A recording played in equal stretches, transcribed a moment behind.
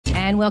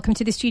And welcome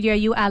to the studio.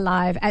 You are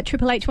live at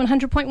Triple H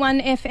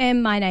 100.1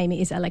 FM. My name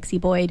is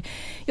Alexi Boyd,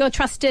 your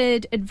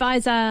trusted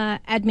advisor,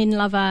 admin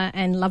lover,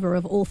 and lover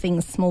of all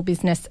things small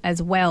business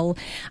as well.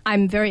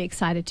 I'm very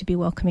excited to be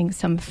welcoming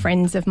some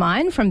friends of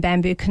mine from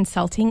Bamboo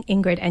Consulting,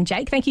 Ingrid and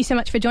Jake. Thank you so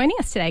much for joining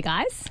us today,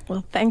 guys.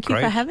 Well, thank you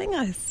for having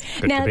us.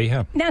 Good to be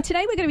here. Now,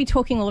 today we're going to be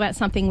talking all about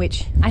something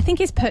which I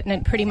think is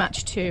pertinent pretty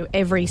much to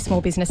every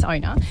small business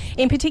owner,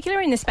 in particular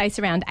in the space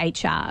around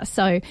HR.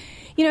 So,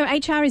 you know,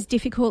 HR is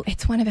difficult.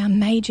 It's one of our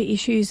major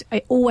issues.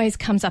 It always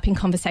comes up in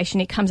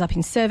conversation. It comes up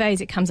in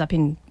surveys. It comes up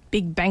in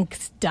big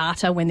banks'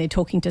 data when they're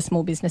talking to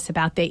small business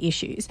about their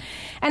issues.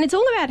 And it's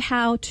all about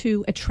how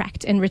to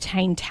attract and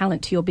retain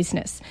talent to your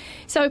business.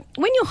 So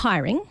when you're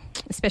hiring,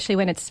 especially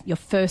when it's your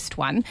first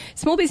one,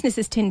 small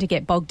businesses tend to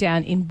get bogged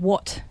down in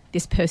what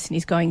this person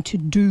is going to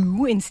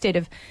do instead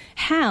of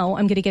how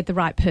I'm going to get the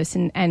right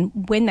person, and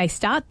when they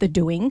start the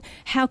doing,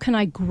 how can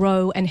I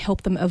grow and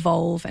help them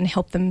evolve and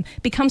help them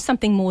become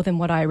something more than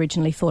what I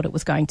originally thought it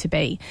was going to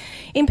be.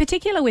 In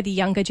particular with the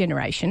younger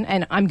generation,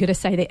 and I'm going to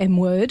say the M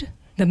word,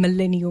 the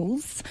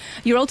millennials,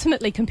 you're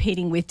ultimately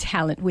competing with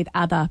talent with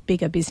other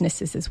bigger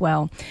businesses as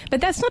well.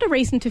 But that's not a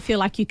reason to feel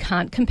like you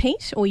can't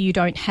compete or you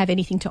don't have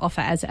anything to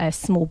offer as a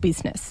small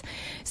business.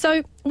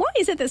 So why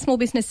is it that small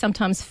business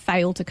sometimes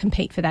fail to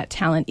compete for that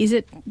talent? Is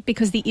it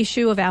because the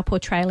issue of our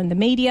portrayal in the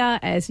media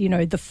as, you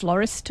know, the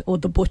florist or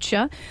the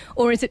butcher?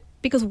 Or is it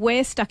because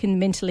we're stuck in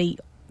mentally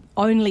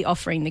only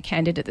offering the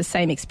candidate the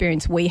same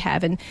experience we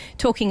have and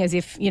talking as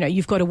if, you know,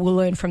 you've got to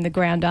learn from the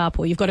ground up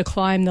or you've got to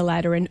climb the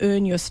ladder and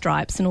earn your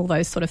stripes and all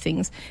those sort of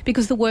things,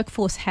 because the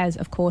workforce has,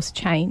 of course,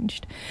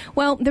 changed.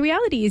 Well, the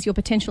reality is your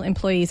potential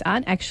employees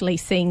aren't actually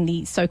seeing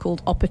the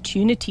so-called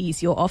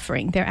opportunities you're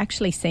offering. They're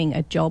actually seeing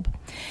a job.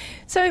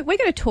 So we're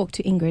going to talk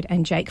to Ingrid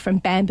and Jake from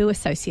Bamboo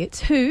Associates,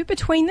 who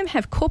between them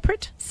have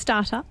corporate,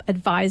 startup,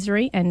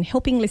 advisory and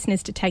helping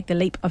listeners to take the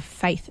leap of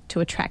faith to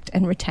attract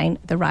and retain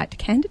the right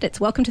candidates.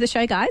 Welcome to the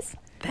show, guys.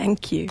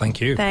 Thank you.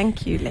 Thank you.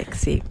 Thank you,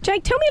 Lexi.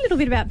 Jake, tell me a little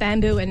bit about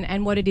Bamboo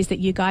and what it is that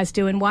you guys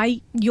do and why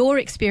your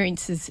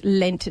experience has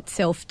lent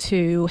itself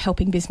to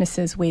helping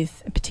businesses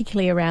with,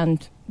 particularly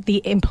around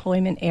the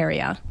employment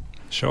area.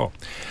 Sure.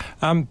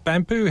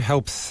 Bamboo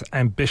helps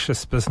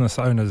ambitious business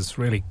owners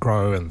really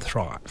grow and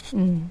thrive.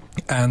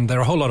 And there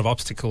are a whole lot of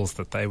obstacles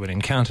that they would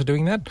encounter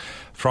doing that,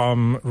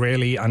 from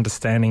really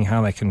understanding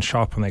how they can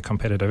sharpen their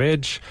competitive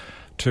edge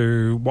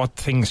to what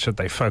things should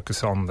they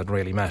focus on that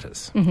really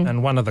matters.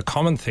 And one of the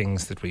common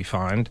things that we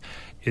find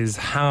is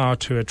how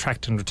to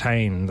attract and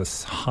retain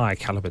this high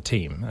caliber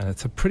team. And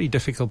it's a pretty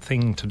difficult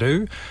thing to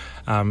do.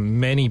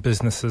 Many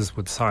businesses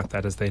would cite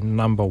that as their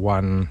number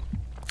one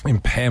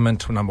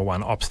impairment or number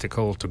one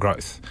obstacle to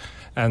growth.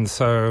 And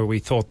so we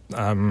thought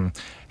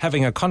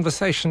having a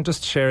conversation,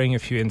 just sharing a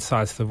few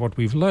insights of what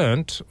we've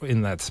learned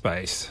in that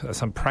space,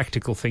 some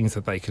practical things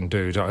that they can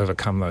do to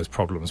overcome those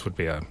problems would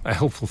be a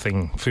helpful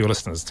thing for your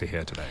listeners to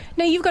hear today.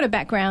 Now, you've got a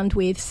background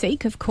with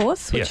Seek, of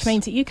course, which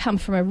means that you come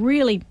from a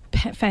really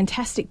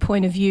fantastic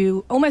point of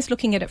view, almost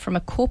looking at it from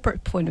a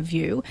corporate point of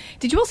view.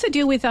 Did you also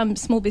deal with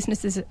small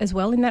businesses as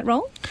well in that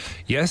role?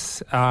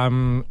 Yes.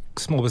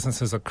 Small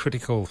businesses are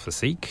critical for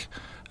Seek.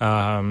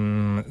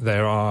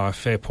 There are a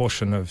fair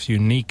portion of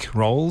unique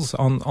roles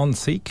on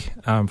Seek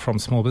from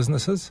small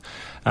businesses.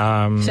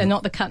 So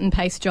not the cut and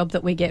paste job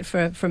that we get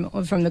from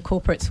the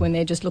corporates when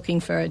they're just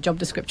looking for a job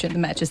description that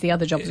matches the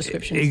other job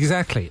descriptions.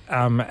 Exactly.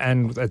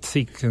 And at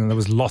Seek, there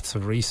was lots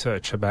of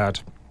research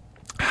about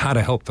how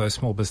to help those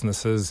small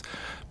businesses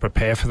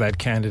prepare for that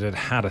candidate,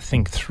 how to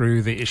think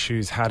through the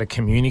issues, how to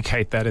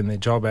communicate that in their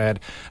job ad.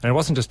 And it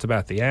wasn't just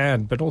about the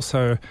ad, but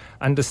also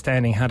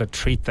understanding how to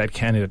treat that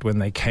candidate when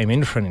they came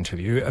in for an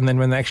interview, and then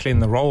when they're actually in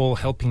the role,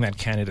 helping that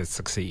candidate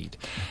succeed.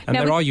 And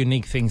there are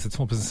unique things that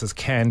small businesses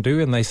can do,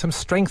 and there's some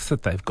strengths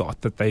that they've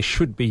got that they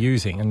should be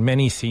using. And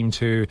many seem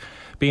to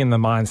be in the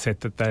mindset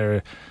that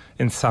they're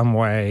in some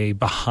way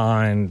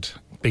behind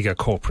bigger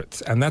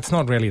corporates, and that's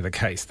not really the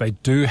case. They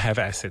do have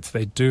assets,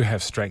 they do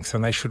have strengths,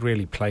 and they should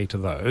really play to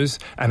those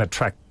and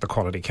attract the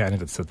quality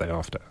candidates that they're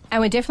after.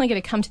 And we're definitely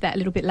going to come to that a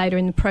little bit later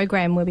in the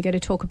program, where we're going to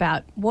talk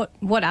about what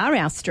are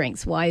our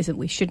strengths. Why is it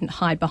we shouldn't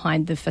hide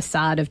behind the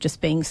facade of just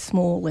being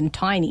small and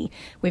tiny?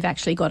 We've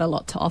actually got a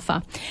lot to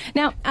offer.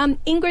 Now,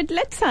 Ingrid,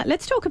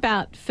 let's talk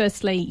about,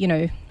 firstly, you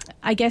know,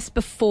 I guess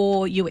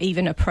before you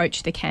even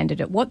approach the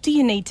candidate, what do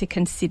you need to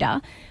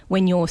consider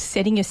when you're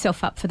setting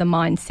yourself up for the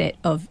mindset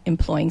of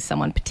employing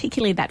someone,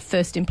 particularly that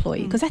first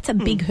employee? Because that's a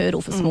big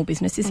hurdle for small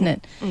business, isn't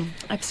it?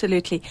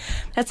 Absolutely.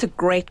 That's a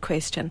great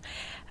question.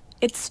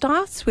 It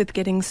starts with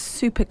getting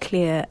super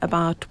clear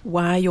about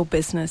why your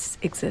business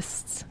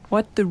exists,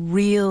 what the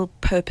real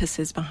purpose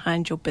is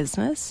behind your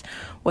business,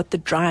 what the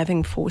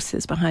driving force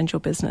is behind your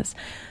business.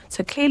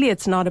 So clearly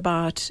it's not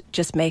about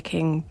just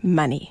making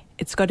money.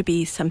 It's got to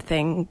be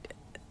something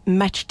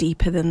much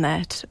deeper than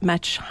that,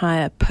 much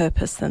higher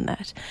purpose than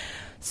that.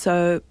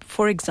 So,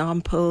 for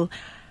example,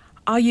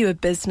 are you a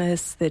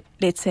business that,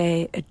 let's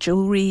say, a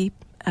jewelry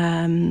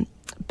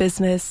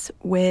business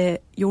where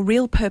your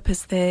real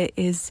purpose there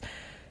is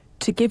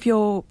to give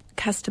your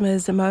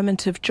customers a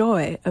moment of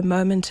joy, a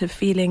moment of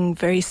feeling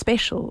very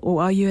special?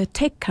 Or are you a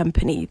tech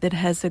company that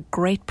has a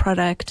great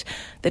product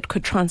that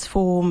could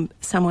transform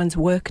someone's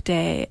work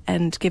day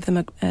and give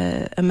them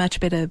a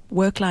much better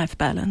work-life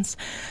balance?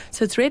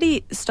 So it's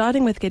really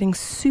starting with getting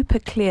super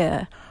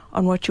clear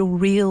on what your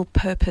real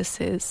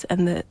purpose is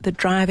and the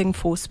driving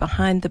force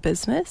behind the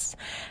business,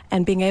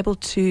 and being able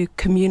to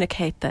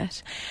communicate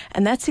that.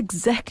 And that's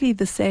exactly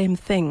the same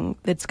thing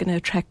that's going to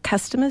attract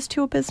customers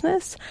to your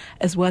business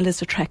as well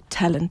as attract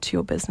talent to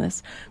your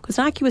business. Because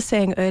like you were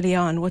saying early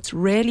on, what's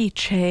really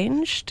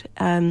changed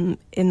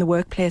in the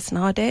workplace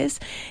nowadays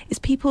is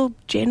people,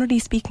 generally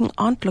speaking,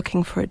 aren't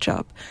looking for a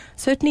job.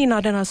 Certainly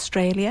not in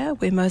Australia,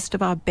 where most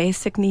of our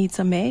basic needs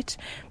are met.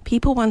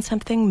 People want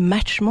something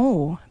much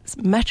more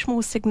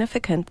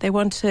significant. They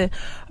want a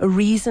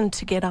reason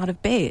to get out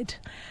of bed.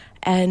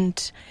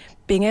 And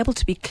being able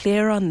to be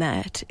clear on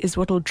that is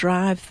what will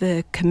drive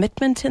the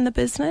commitment in the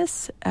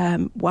business.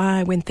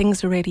 Why, when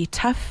things are really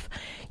tough,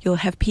 you'll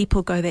have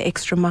people go the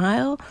extra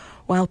mile,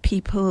 while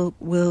people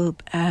will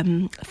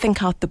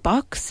think out the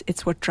box.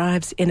 It's what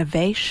drives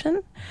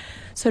innovation.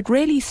 So it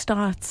really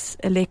starts,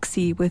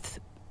 Alexi, with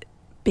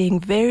being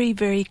very,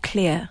 very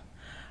clear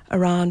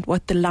around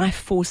what the life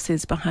force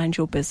is behind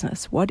your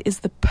business. What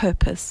is the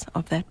purpose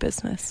of that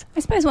business?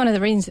 I suppose one of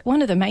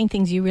the main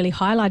things you really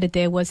highlighted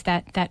there was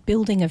that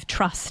building of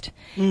trust.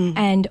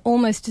 And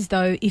almost as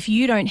though if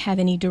you don't have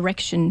any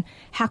direction,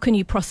 how can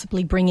you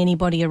possibly bring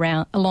anybody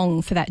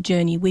along for that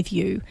journey with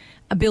you?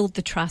 Build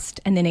the trust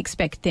and then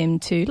expect them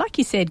to, like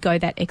you said, go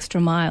that extra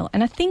mile.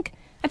 And I think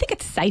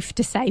it's safe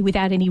to say,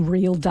 without any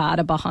real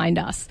data behind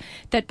us,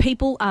 that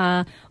people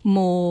are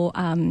more,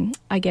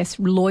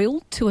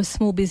 loyal to a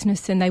small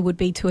business than they would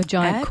be to a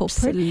giant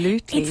corporate.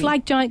 Absolutely. It's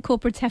like giant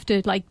corporates have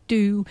to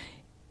do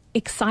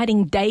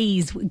exciting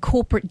days,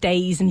 corporate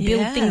days, and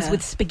build things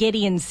with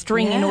spaghetti and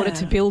string in order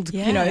to build,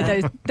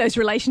 those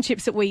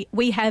relationships that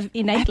we have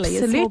innately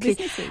as small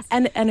businesses.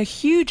 And a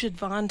huge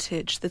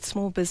advantage that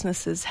small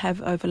businesses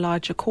have over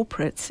larger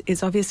corporates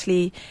is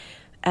obviously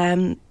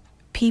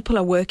people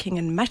are working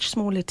in much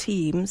smaller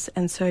teams,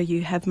 and so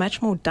you have much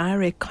more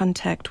direct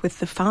contact with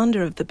the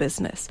founder of the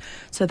business.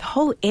 So the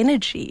whole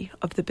energy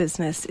of the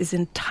business is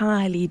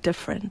entirely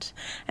different.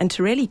 And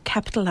to really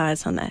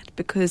capitalize on that,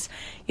 because,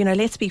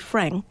 let's be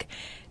frank,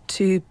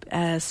 to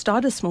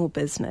start a small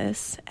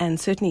business, and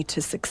certainly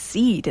to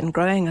succeed in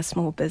growing a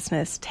small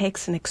business,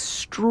 takes an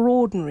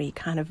extraordinary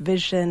kind of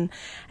vision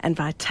and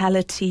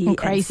vitality and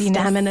craziness,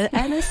 stamina,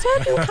 and a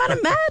certain kind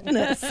of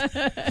madness.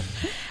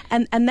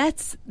 And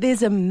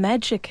there's a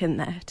magic in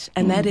that,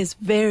 and that is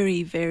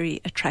very,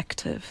 very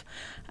attractive.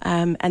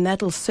 And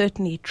that'll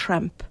certainly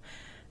trump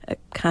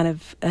kind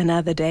of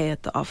another day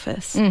at the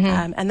office.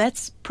 And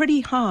that's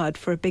pretty hard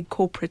for a big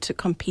corporate to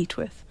compete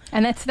with.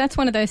 And that's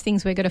one of those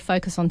things we're going to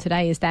focus on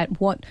today, is that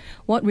what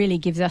really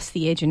gives us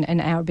the edge and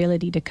our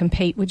ability to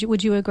compete.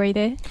 Would you agree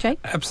there, Jake?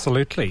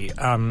 Absolutely.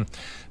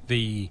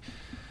 The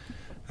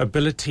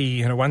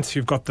ability, once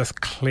you've got this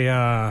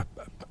clear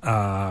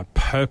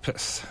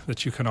purpose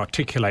that you can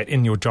articulate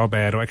in your job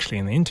ad or actually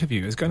in the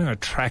interview, is going to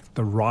attract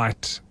the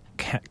right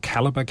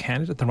caliber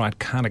candidate, the right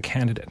kind of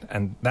candidate,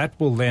 and that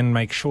will then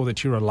make sure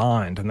that you're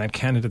aligned, and that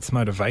candidate's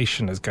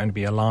motivation is going to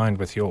be aligned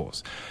with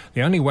yours.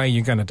 The only way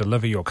you're going to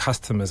deliver your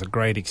customers a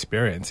great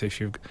experience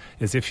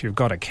is if you've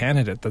got a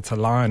candidate that's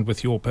aligned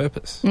with your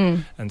purpose.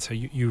 And so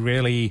you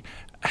really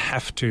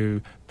have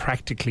to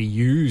practically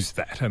use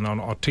that and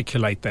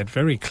articulate that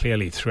very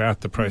clearly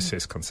throughout the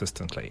process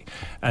consistently.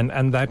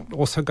 And that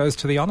also goes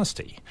to the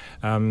honesty.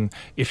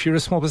 If you're a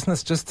small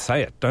business, just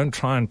say it. Don't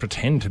try and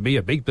pretend to be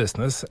a big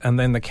business, and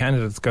then the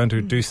candidate's going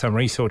to do some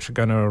research, are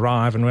going to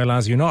arrive and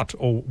realize you're not.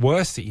 Or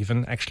worse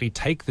even, actually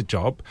take the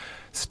job,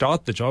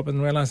 start the job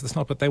and realize that's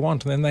not what they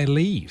want, and then they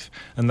leave.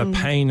 And the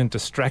pain and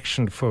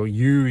distraction for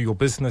you, your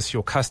business,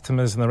 your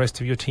customers, and the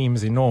rest of your team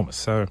is enormous.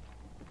 So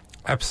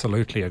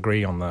absolutely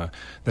agree on the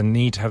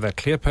need to have that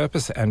clear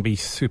purpose and be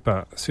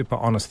super, super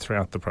honest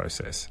throughout the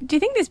process. Do you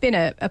think there's been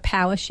a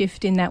power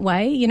shift in that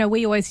way?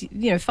 We always,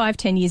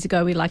 5-10 years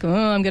ago, we're like,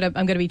 I'm going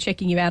to be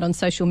checking you out on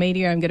social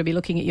media. I'm going to be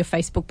looking at your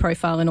Facebook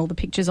profile and all the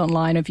pictures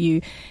online of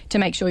you to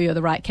make sure you're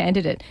the right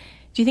candidate.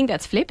 Do you think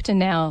that's flipped and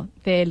now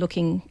they're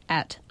looking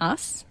at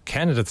us?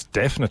 Candidates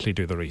definitely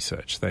do the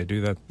research. They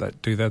do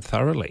that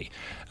thoroughly.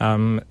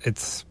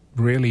 It's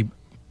really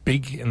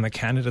big in the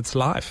candidate's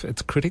life.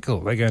 It's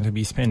critical. They're going to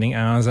be spending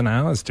hours and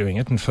hours doing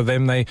it, and for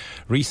them, they're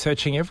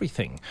researching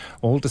everything,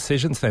 all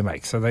decisions they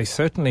make. So they're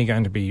certainly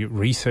going to be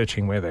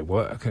researching where they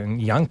work,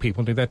 and young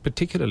people do that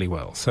particularly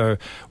well. So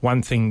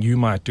one thing you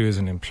might do as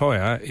an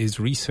employer is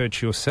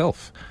research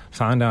yourself.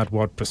 Find out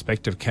what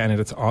prospective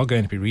candidates are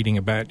going to be reading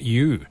about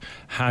you.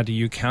 How do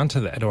you counter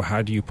that, or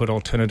how do you put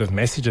alternative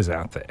messages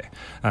out there?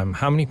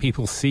 How many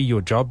people see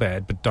your job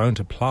ad but don't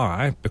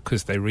apply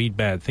because they read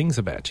bad things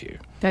about you?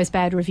 Those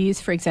bad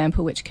reviews, for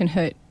example, which can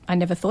hurt. I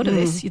never thought of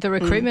this. The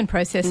recruitment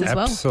process as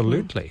well.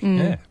 Absolutely.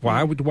 Yeah.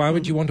 Why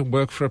would you want to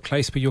work for a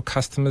place where your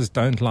customers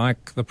don't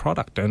like the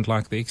product, don't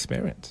like the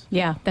experience?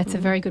 Yeah, that's a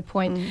very good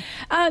point.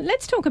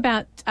 Let's talk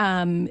about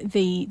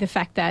the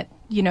fact that,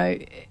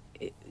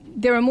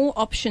 there are more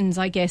options,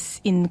 I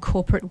guess, in the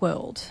corporate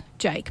world,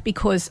 Jake,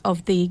 because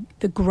of the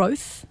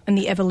growth and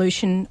the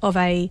evolution of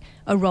a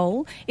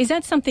role. Is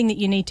that something that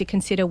you need to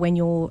consider when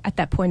you're at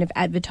that point of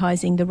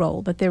advertising the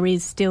role, that there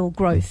is still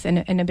growth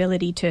and an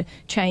ability to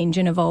change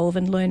and evolve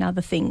and learn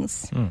other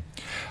things?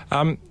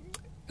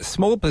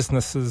 Small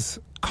businesses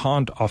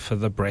can't offer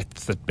the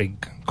breadth that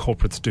big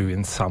corporates do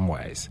in some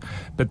ways,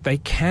 but they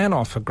can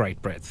offer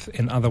great breadth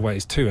in other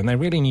ways too, and they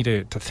really need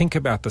to think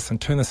about this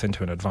and turn this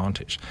into an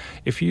advantage.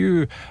 If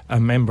you're a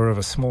member of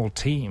a small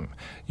team,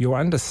 your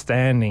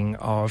understanding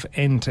of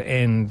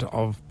end-to-end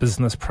of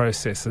business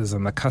processes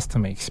and the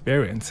customer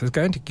experience is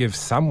going to give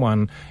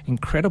someone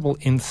incredible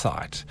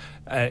insight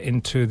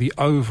into the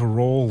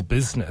overall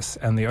business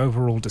and the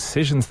overall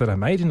decisions that are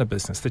made in a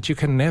business that you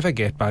can never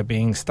get by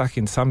being stuck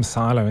in some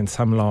silo in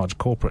some large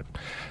corporate.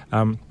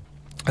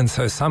 And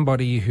so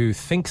somebody who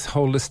thinks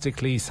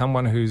holistically,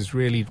 someone who's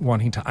really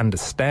wanting to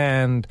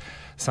understand,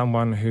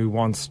 someone who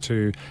wants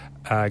to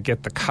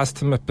get the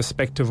customer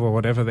perspective or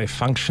whatever their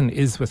function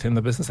is within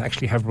the business,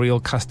 actually have real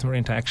customer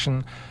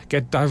interaction,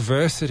 get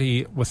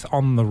diversity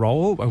on the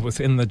role or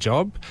within the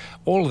job,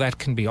 all of that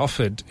can be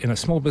offered in a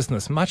small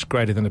business much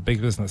greater than a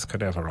big business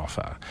could ever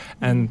offer.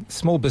 And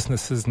small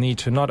businesses need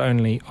to not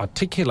only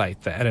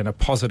articulate that in a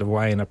positive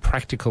way, in a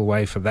practical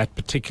way for that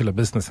particular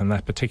business and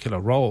that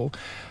particular role,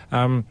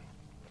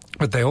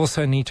 but they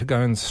also need to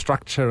go and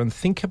structure and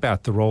think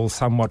about the role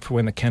somewhat for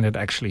when the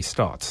candidate actually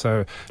starts.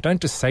 So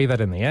don't just say that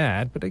in the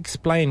ad, but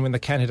explain when the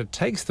candidate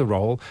takes the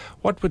role,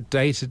 what would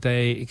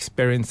day-to-day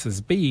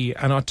experiences be,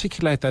 and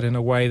articulate that in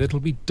a way that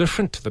will be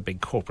different to the big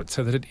corporate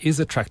so that it is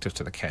attractive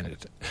to the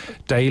candidate.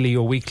 Daily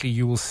or weekly,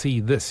 you will see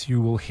this, you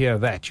will hear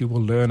that, you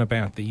will learn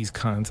about these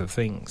kinds of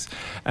things.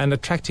 And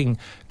attracting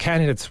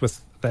candidates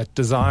with that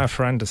desire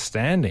for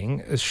understanding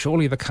is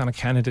surely the kind of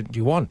candidate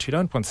you want. You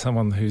don't want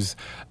someone who's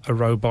a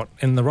robot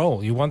in the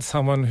role. You want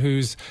someone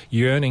who's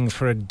yearning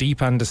for a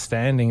deep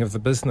understanding of the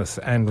business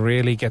and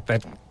really get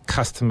that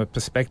customer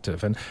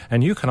perspective.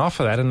 And you can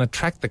offer that and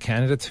attract the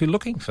candidates who are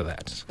looking for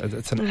that.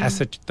 It's an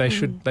asset they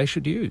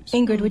should use.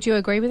 Ingrid, would you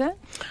agree with that?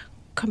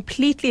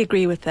 Completely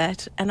agree with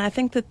that. And I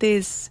think that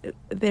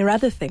there are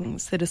other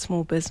things that a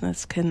small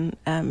business can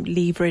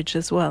leverage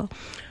as well.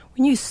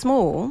 When you're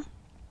small,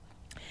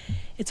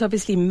 it's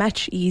obviously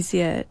much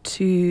easier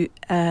to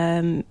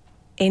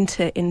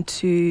enter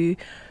into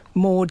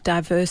more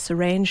diverse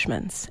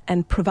arrangements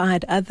and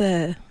provide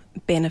other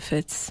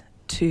benefits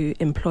to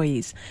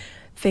employees.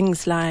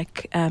 Things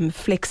like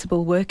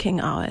flexible working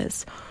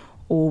hours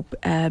or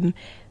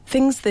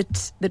things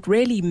that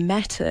really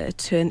matter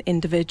to an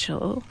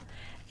individual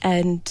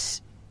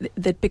and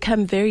that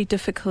become very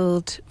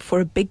difficult for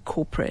a big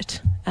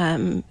corporate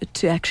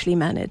to actually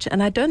manage.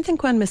 And I don't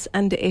think one must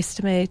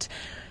underestimate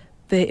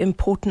the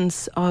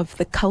importance of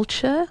the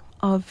culture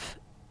of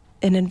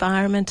an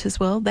environment as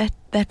well.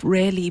 That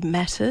really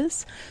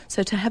matters.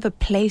 So to have a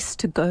place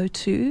to go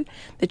to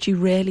that you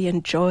really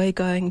enjoy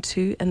going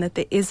to, and that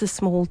there is a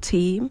small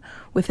team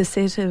with a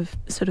set of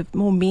sort of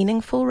more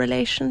meaningful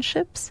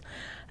relationships,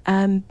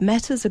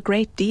 matters a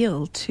great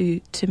deal to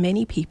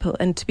many people,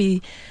 and to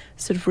be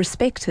sort of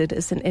respected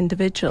as an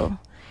individual.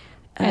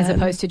 As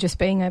opposed to just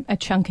being a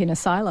chunk in a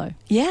silo.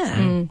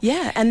 Yeah,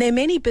 yeah. And there are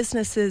many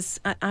businesses,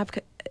 I've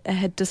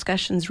had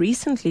discussions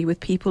recently with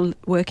people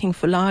working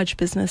for large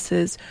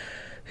businesses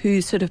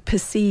who sort of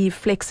perceive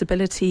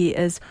flexibility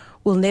as,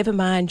 well, never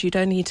mind, you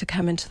don't need to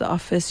come into the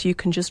office, you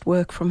can just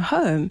work from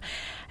home.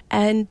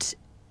 And,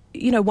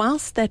 you know,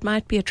 whilst that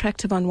might be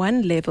attractive on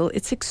one level,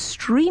 it's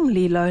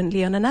extremely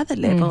lonely on another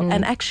level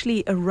and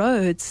actually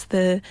erodes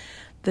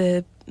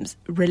the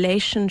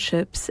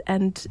relationships,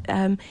 and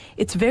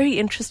it's very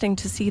interesting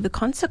to see the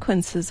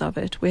consequences of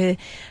it, where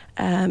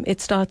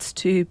it starts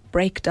to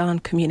break down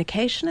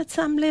communication at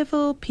some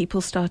level.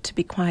 People start to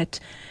be quite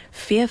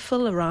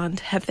fearful around,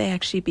 have they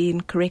actually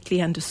been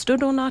correctly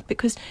understood or not,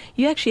 because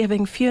you're actually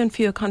having fewer and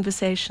fewer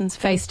conversations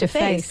face to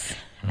face.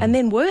 And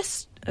then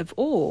worst of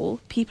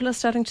all, people are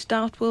starting to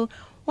doubt, well,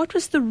 what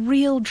was the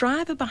real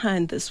driver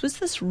behind this? Was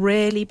this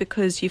really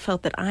because you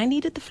felt that I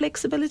needed the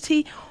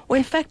flexibility? Or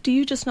in fact, do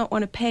you just not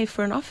want to pay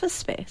for an office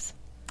space?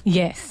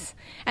 Yes.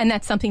 And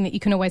that's something that you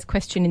can always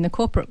question in the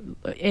corporate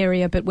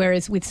area. But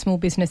whereas with small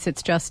business,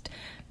 it's just,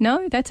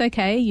 no, that's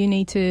okay. You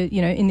need to,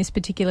 you know, in this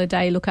particular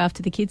day, look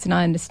after the kids. And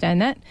I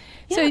understand that.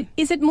 Yeah. So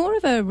is it more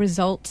of a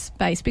results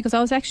based? Because I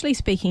was actually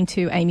speaking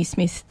to Amy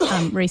Smith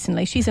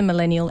recently. She's a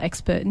millennial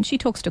expert and she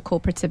talks to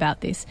corporates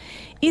about this.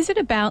 Is it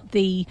about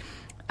the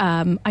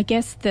I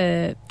guess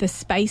the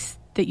space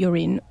that you're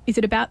in, is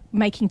it about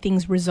making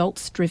things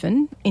results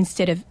driven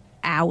instead of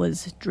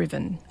hours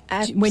driven?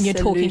 Absolutely. When you're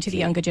talking to the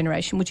younger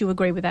generation? Would you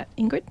agree with that,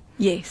 Ingrid?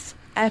 Yes,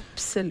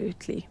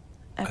 absolutely.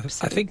 I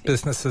think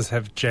businesses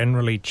have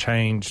generally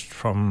changed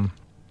from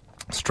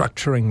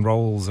structuring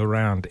roles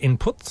around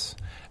inputs.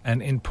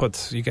 And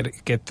inputs, you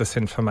get this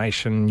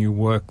information, you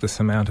work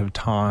this amount of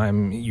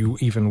time, you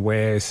even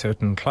wear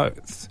certain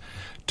clothes,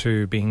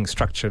 to being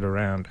structured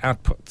around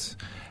outputs.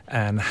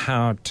 and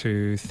how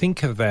to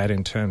think of that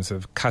in terms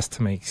of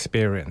customer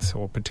experience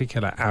or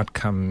particular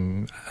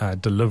outcome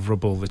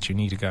deliverable that you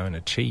need to go and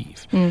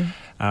achieve.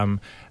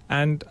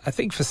 And I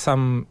think for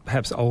some,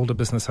 perhaps older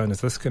business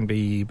owners, this can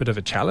be a bit of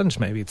a challenge.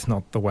 Maybe it's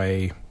not the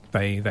way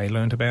they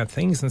learned about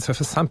things. And so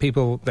for some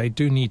people, they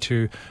do need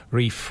to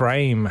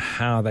reframe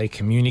how they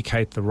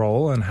communicate the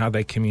role and how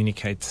they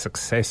communicate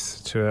success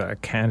to a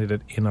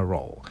candidate in a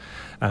role.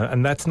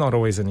 And that's not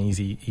always an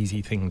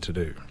easy thing to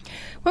do.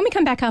 When we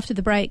come back after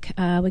the break,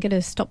 we're going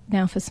to stop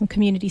now for some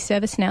community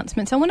service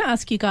announcements. I want to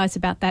ask you guys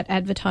about that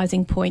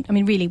advertising point. I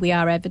mean, really, we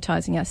are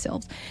advertising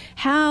ourselves.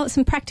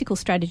 Some practical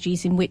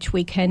strategies in which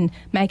we can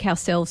make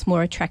ourselves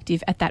more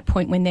attractive at that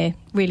point when they're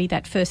really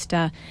that first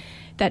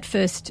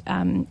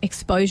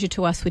exposure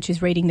to us, which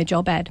is reading the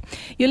job ad.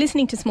 You're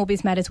listening to Small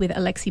Biz Matters with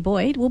Alexi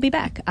Boyd. We'll be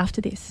back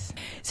after this.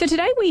 So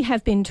today we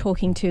have been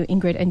talking to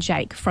Ingrid and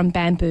Jake from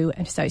Bamboo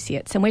and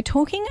Associates, and we're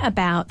talking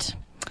about,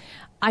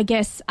 I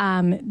guess,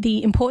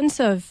 the importance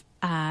of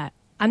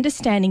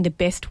understanding the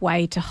best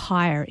way to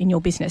hire in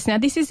your business. Now,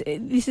 this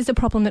is a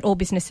problem that all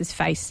businesses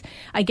face.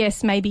 I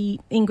guess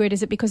maybe, Ingrid,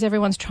 is it because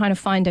everyone's trying to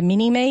find a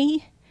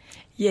mini-me?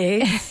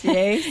 Yes,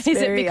 Is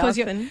it because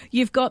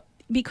you've got...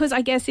 Because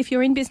I guess if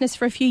you're in business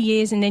for a few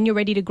years and then you're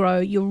ready to grow,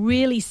 you're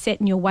really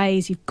set in your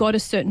ways. You've got a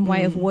certain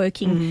way of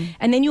working.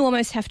 And then you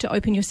almost have to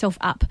open yourself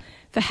up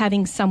for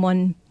having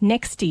someone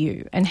next to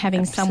you and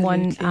having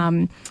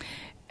someone,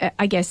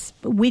 I guess,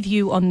 with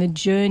you on the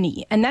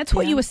journey. And that's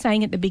what you were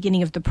saying at the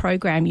beginning of the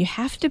program. You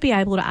have to be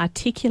able to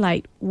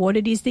articulate what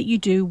it is that you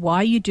do,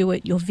 why you do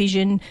it, your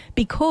vision,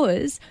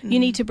 because you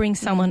need to bring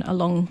someone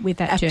along with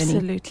that journey.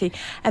 Absolutely.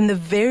 And the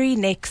very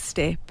next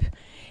step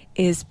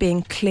is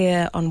being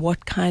clear on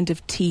what kind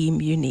of team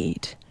you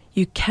need.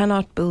 You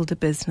cannot build a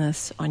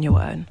business on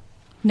your own.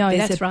 No,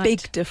 There's that's right. There's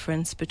a big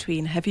difference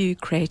between have you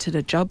created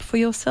a job for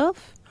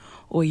yourself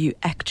or are you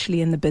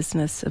actually in the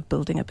business of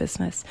building a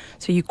business.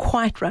 So you're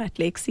quite right,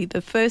 Lexi.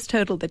 The first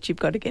hurdle that you've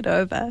got to get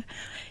over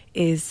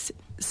is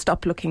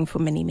stop looking for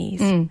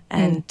mini-me's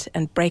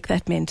and break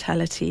that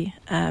mentality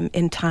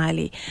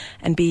entirely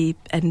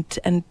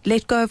and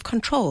let go of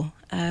control.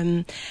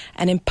 And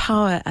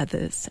empower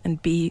others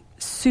and be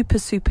super,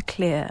 super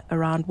clear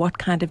around what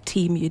kind of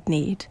team you'd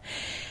need.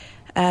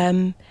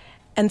 And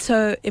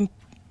so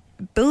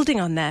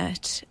building on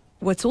that,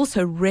 what's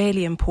also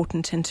really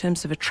important in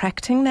terms of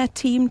attracting that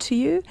team to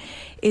you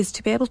is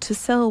to be able to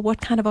sell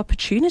what kind of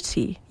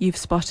opportunity you've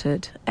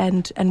spotted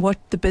and what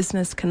the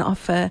business can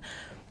offer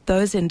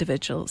those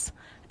individuals.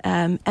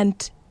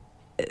 And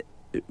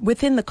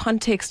within the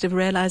context of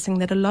realizing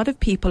that a lot of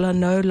people are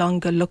no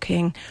longer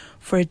looking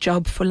for a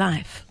job for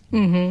life.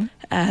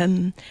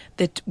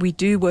 That we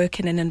do work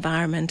in an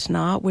environment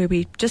now where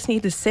we just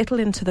need to settle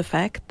into the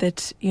fact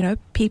that,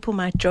 people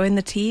might join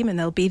the team and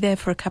they'll be there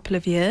for a couple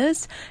of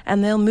years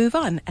and they'll move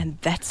on, and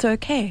that's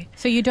okay.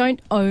 So you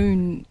don't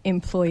own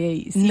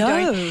employees. No.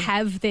 You don't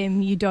have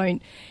them.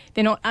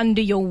 They're not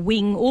under your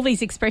wing. All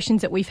these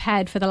expressions that we've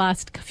had for the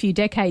last few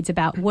decades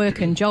about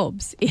work and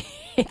jobs.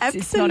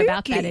 It's not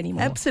about that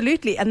anymore.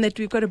 Absolutely. And that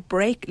we've got to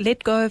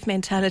let go of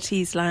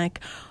mentalities like,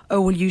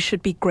 oh, well, you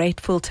should be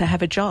grateful to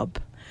have a job.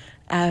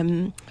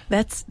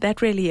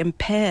 That really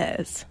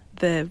impairs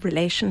the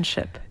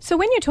relationship. So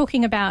when you're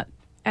talking about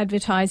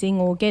advertising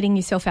or getting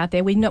yourself out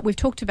there, we've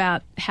talked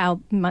about how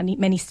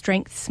many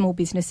strengths small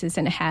businesses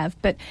have,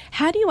 but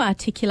how do you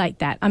articulate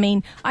that? I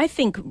mean, I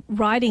think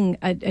writing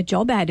a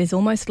job ad is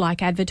almost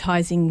like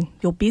advertising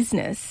your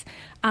business.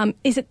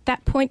 Is it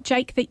that point,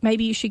 Jake, that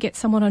maybe you should get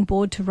someone on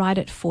board to write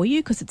it for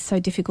you because it's so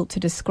difficult to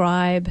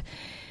describe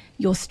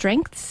your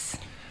strengths?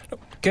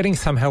 Getting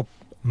some help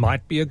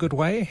might be a good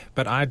way,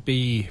 but I'd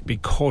be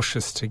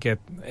cautious to get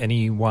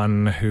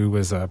anyone who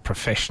was a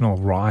professional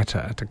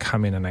writer to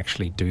come in and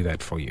actually do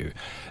that for you.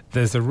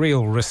 There's a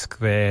real risk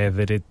there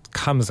that it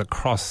comes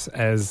across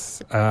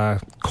as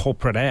a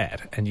corporate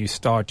ad and you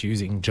start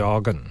using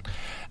jargon,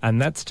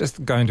 and that's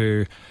just going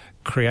to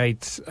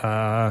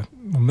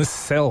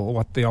missell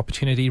what the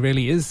opportunity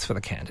really is for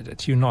the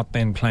candidate. You're not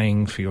then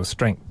playing for your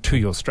strength.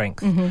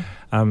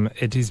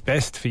 It is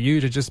best for you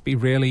to just be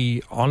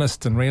really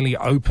honest and really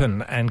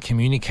open and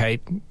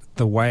communicate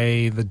the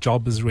way the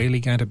job is really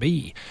going to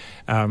be.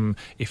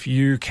 If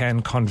you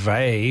can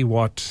convey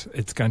what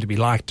it's going to be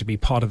like to be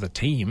part of the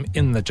team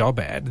in the job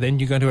ad, then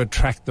you're going to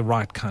attract the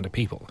right kind of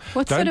people.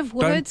 What sort of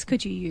words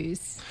could you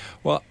use?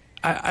 Well,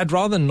 I'd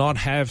rather not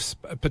have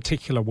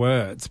particular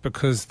words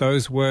because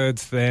those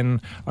words then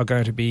are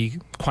going to be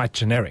quite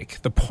generic.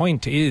 The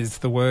point is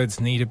the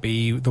words need to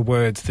be the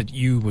words that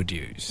you would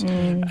use.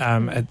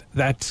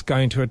 That's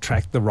going to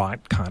attract the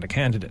right kind of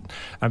candidate.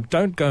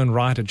 Don't go and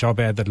write a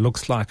job ad that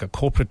looks like a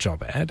corporate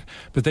job ad,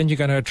 but then you're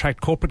going to attract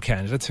corporate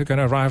candidates who are going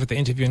to arrive at the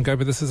interview and go,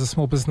 but this is a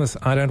small business,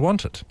 I don't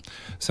want it.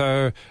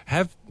 So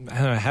have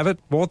it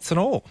warts and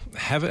all.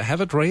 Have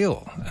it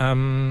real.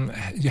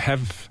 You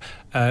have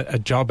a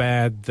job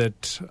ad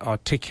that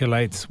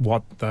articulates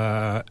what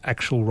the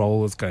actual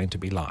role is going to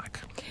be like.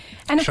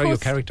 And of Show course, your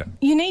character.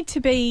 You need to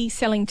be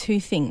selling two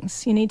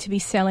things. You need to be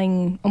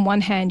selling, on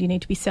one hand, you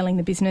need to be selling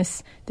the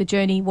business, the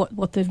journey,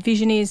 what the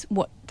vision is,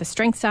 what the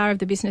strengths are of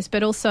the business,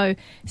 but also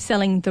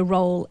selling the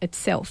role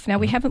itself. Now,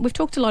 we've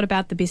talked a lot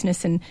about the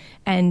business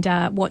and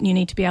what you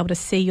need to be able to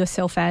see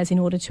yourself as in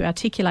order to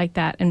articulate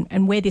that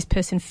and where this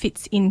person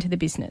fits into the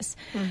business.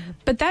 Mm-hmm.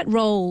 But that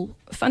role,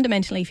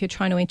 fundamentally, if you're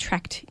trying to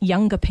attract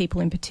younger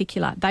people in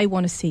particular, they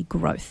want to see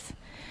growth.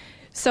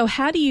 So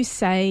how do you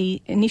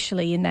say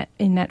initially in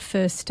that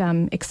first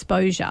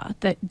exposure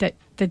that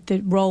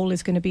the role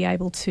is going to be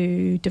able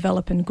to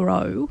develop and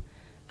grow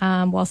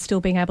while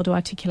still being able to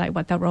articulate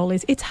what that role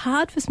is? It's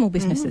hard for small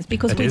businesses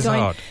because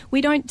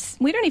we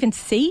don't even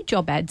see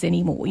job ads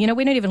anymore. You know,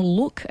 we don't even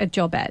look at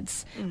job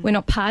ads. We're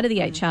not part of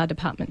the HR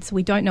department, so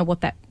we don't know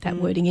what that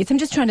wording is. I'm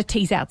just trying to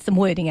tease out some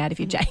wording out of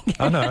you, Jake.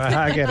 Oh no,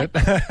 I get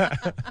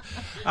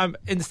it.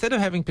 Instead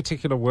of having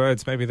particular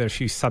words, maybe there are a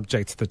few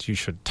subjects that you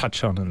should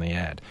touch on in the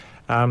ad.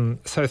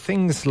 So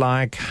things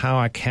like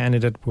how a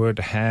candidate would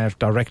have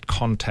direct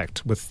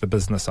contact with the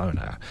business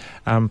owner,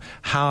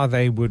 how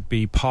they would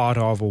be part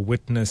of or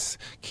witness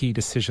key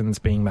decisions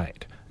being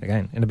made.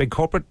 Again, in a big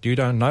corporate, you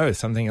don't know.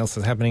 Something else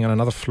is happening on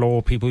another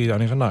floor, people you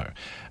don't even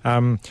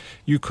know.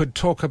 You could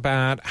talk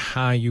about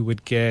how you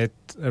would get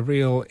a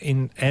real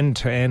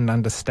end-to-end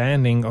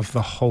understanding of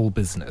the whole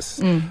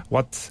business.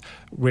 What's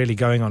really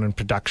going on in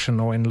production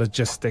or in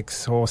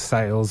logistics or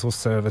sales or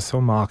service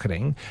or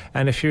marketing.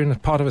 And if you're in a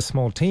part of a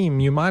small team,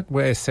 you might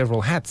wear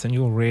several hats and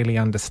you'll really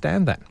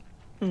understand that.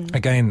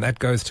 Again, that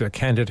goes to a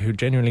candidate who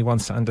genuinely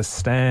wants to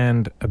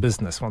understand a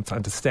business, wants to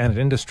understand an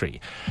industry.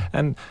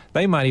 And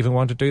they might even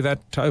want to do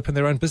that to open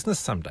their own business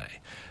someday.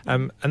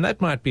 And that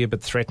might be a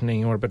bit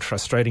threatening or a bit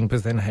frustrating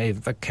because then, hey,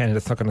 the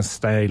candidate's not going to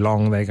stay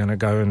long. They're going to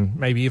go and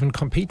maybe even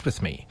compete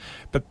with me.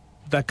 But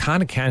the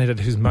kind of candidate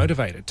who's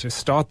motivated to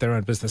start their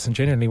own business and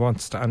genuinely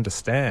wants to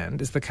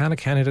understand is the kind of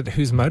candidate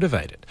who's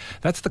motivated.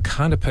 That's the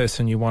kind of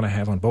person you want to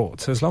have on board.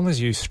 So as long as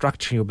you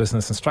structure your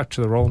business and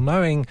structure the role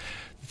knowing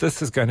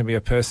this is going to be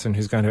a person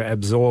who's going to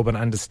absorb and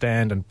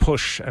understand and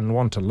push and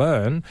want to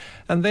learn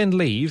and then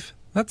leave,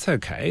 that's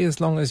okay, as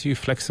long as you're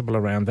flexible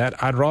around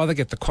that. I'd rather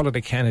get the quality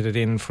candidate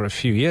in for a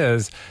few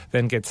years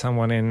than get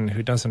someone in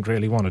who doesn't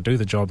really want to do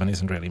the job and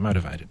isn't really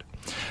motivated.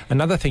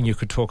 Another thing you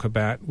could talk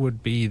about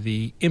would be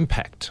the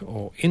impact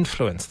or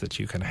influence that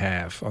you can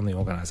have on the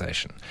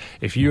organisation.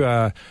 If you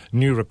are a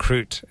new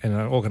recruit in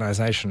an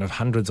organisation of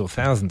hundreds or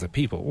thousands of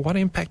people, what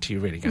impact are you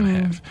really going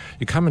to have?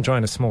 You come and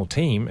join a small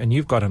team and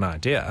you've got an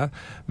idea,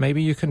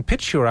 maybe you can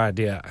pitch your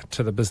idea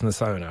to the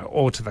business owner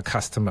or to the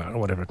customer or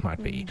whatever it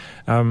might be.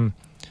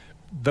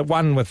 The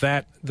one with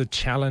that, the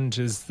challenge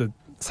is that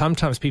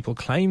sometimes people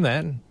claim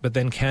that, but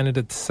then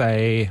candidates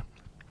say,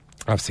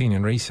 I've seen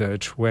in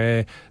research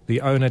where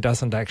the owner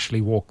doesn't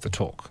actually walk the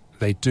talk.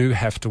 They do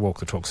have to walk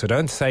the talk. So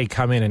don't say,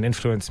 come in and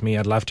influence me,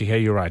 I'd love to hear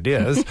your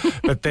ideas,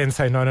 but then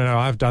say, no,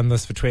 I've done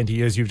this for 20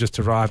 years, you've just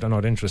arrived, I'm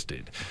not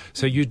interested.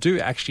 So you do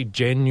actually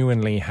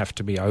genuinely have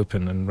to be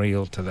open and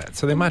real to that.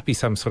 So there might be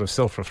some sort of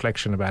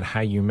self-reflection about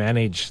how you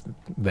manage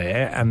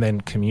there and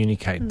then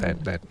communicate that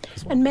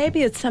as well. And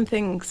maybe it's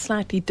something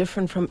slightly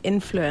different from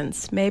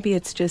influence. Maybe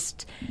it's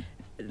just,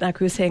 like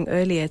we were saying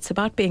earlier, it's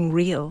about being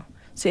real.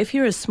 So if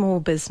you're a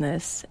small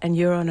business and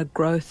you're on a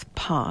growth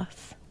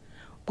path,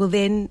 well,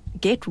 then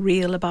get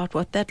real about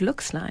what that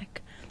looks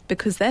like,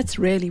 because that's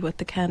really what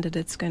the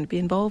candidate's going to be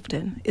involved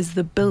in, is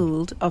the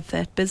build of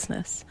that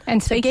business.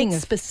 And speaking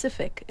of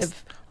specific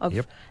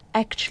of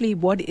actually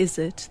what is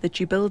it that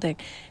you're building.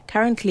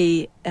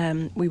 Currently,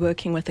 we're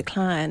working with a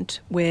client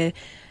where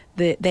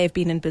they've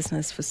been in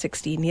business for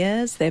 16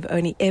 years. They've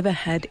only ever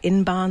had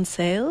inbound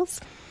sales.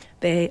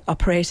 They're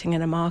operating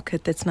in a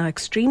market that's now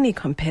extremely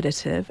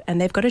competitive,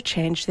 and they've got to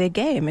change their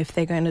game if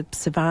they're going to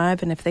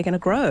survive and if they're going to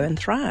grow and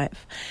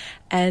thrive.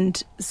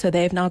 And so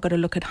they've now got to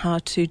look at how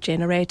to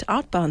generate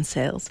outbound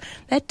sales.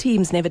 That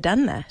team's never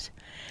done that.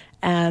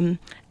 And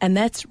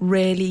that's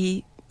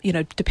really,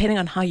 depending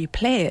on how you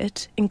play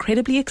it,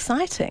 incredibly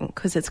exciting,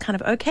 because it's kind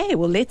of, okay,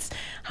 well,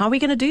 how are we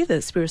going to do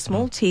this? We're a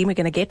small team. We're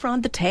going to get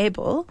around the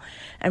table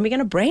and we're going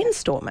to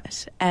brainstorm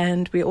it.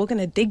 And we're all going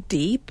to dig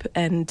deep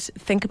and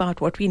think about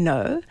what we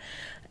know.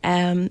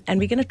 And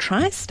we're going to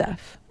try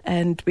stuff.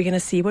 And we're going to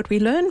see what we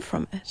learn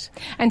from it.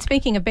 And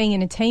speaking of being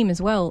in a team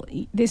as well,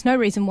 there's no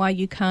reason why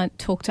you can't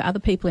talk to other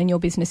people in your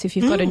business if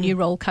you've got a new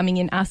role coming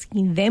in,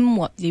 asking them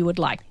what you would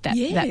like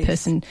that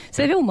person.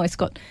 So they've almost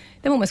got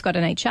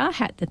an HR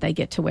hat that they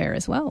get to wear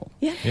as well.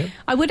 Yeah. Yep.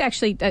 I would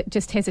actually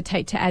just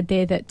hesitate to add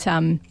there that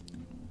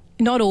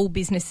not all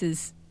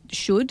businesses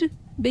should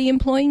be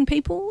employing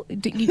people.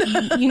 We've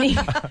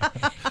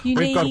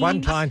got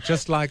one client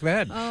just like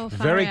that.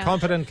 Very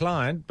competent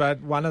client,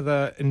 but one of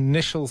the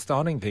initial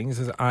starting things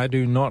is I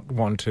do not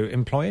want to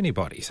employ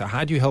anybody. So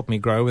how do you help me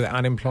grow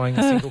without employing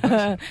a single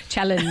person?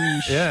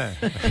 Challenge. Yeah.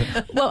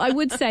 Well, I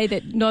would say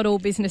that not all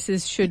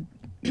businesses should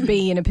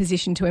be in a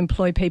position to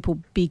employ people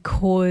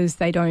because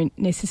they don't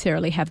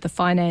necessarily have the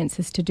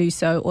finances to do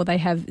so, or they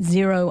have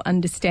zero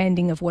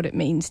understanding of what it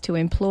means to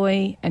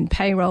employ and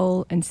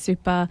payroll and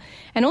super.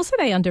 And also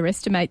they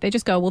underestimate. They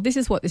just go, well, this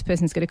is what this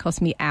person's going to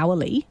cost me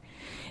hourly.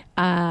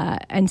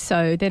 And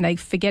so then they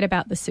forget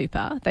about the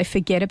super, they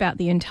forget about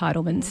the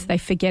entitlements, they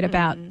forget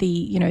about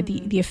the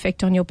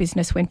effect on your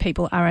business when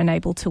people are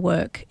unable to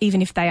work,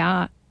 even if they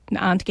aren't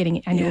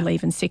getting annual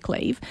leave and sick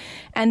leave,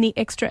 and the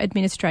extra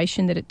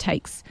administration that it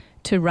takes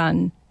to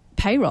run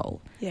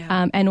payroll,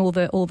 and all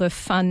the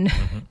fun,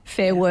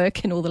 fair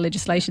work and all the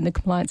legislation, the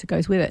compliance that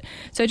goes with it.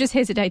 So just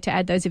hesitate to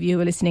add, those of you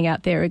who are listening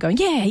out there are going,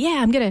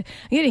 I'm gonna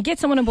get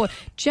someone on board.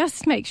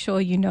 Just make sure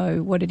you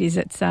know what it is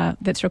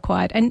that's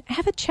required, and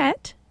have a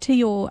chat to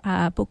your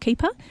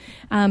bookkeeper,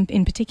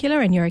 in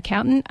particular, and your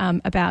accountant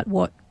about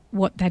what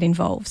that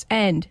involves,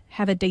 and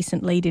have a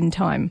decent lead-in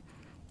time.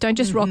 Don't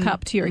just rock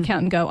up to your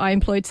accountant and go, I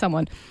employed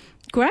someone.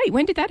 Great.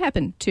 When did that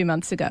happen? 2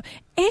 months ago.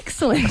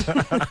 Excellent.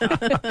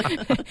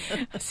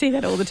 I see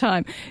that all the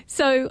time.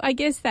 So I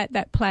guess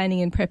that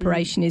planning and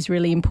preparation is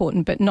really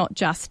important, but not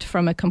just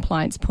from a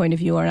compliance point of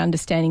view or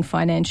understanding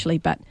financially,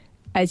 but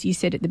as you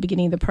said at the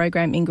beginning of the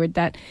program, Ingrid,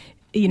 that,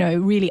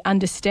 really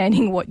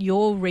understanding what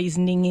your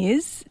reasoning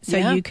is so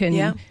you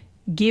can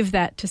give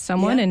that to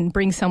someone and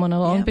bring someone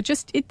along. But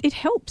just it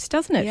helps,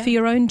 doesn't it? For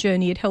your own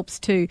journey, it helps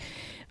to,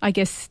 I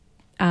guess,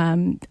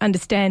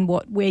 understand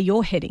where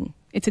you're heading.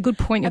 It's a good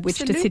point at which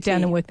to sit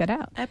down and work that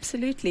out.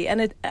 Absolutely.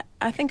 And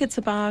I think it's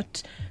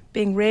about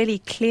being really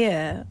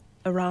clear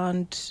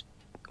around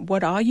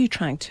what are you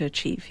trying to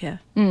achieve here?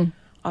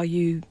 Are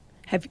you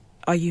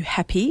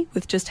happy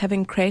with just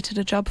having created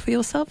a job for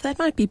yourself? That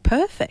might be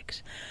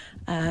perfect.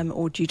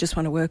 Or do you just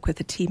want to work with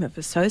a team of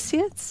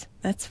associates?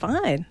 That's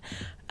fine.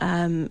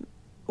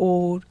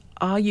 Or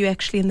are you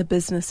actually in the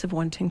business of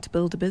wanting to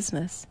build a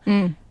business?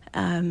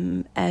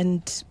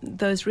 And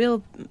those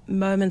real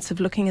moments of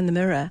looking in the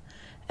mirror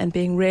and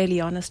being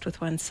really honest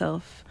with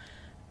oneself,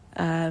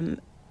 and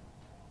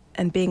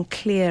being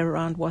clear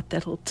around what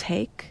that'll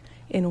take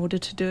in order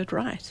to do it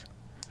right.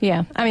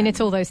 Yeah, I mean,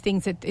 it's all those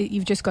things that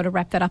you've just got to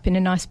wrap that up in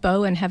a nice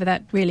bow and have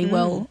that really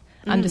well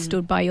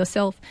understood by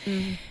yourself.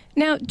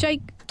 Now,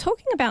 Jake,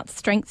 talking about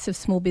strengths of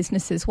small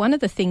businesses, one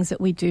of the things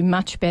that we do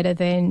much better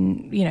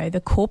than,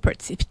 the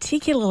corporates,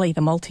 particularly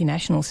the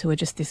multinationals who are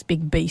just this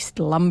big beast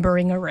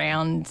lumbering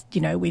around,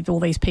 with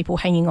all these people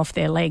hanging off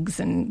their legs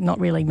and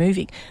not really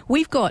moving.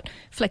 We've got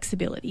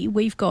flexibility.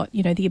 We've got,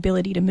 the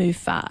ability to move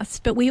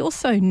fast, but we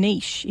also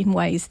niche in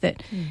ways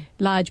that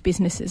large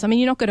businesses, I mean,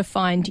 you're not going to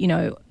find,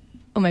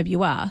 or maybe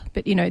you are,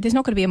 but, there's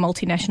not going to be a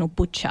multinational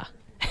butcher.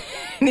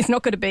 There's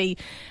not going to be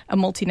a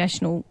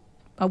multinational,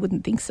 I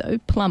wouldn't think so,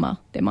 plumber.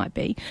 There might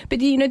be. But,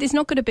 there's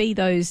not going to be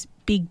those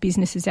big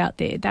businesses out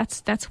there.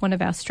 That's one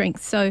of our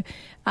strengths. So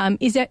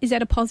is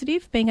that a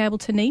positive, being able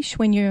to niche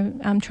when you're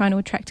trying to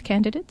attract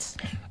candidates?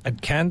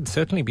 It can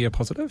certainly be a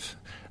positive.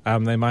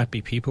 There might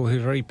be people who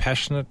are very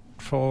passionate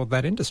for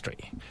that industry.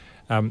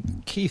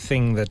 Key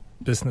thing that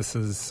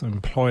businesses,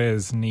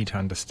 employers need to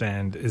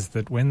understand is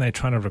that when they're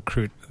trying to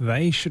recruit,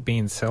 they should be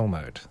in sell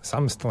mode.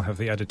 Some still have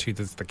the attitude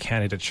that the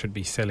candidate should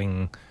be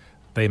selling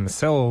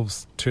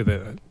themselves to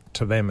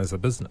them as a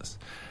business.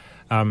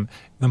 The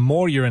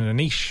more you're in a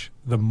niche,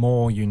 the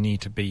more you need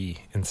to be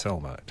in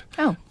sell mode.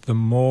 The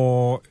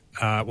more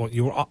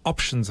your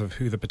options of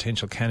who the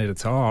potential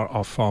candidates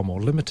are far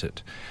more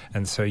limited.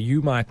 And so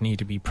you might need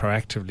to be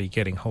proactively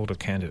getting hold of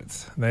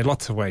candidates. There are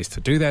lots of ways to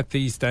do that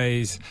these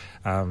days.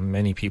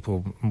 Many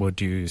people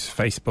would use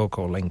Facebook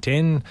or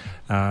LinkedIn.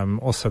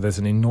 Also, there's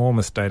an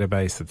enormous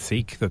database at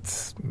Seek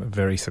that's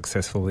very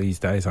successful these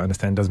days. I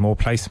understand does more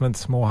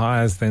placements, more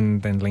hires than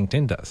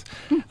LinkedIn does.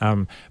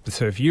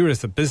 So if you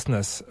as a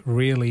business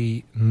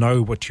really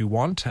know what you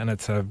want, and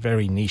it's a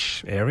very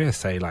niche area,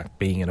 say like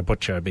being in a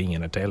butcher, being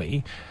in a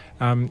deli,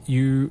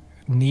 you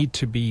need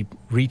to be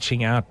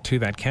reaching out to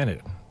that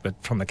candidate. But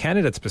from the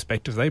candidate's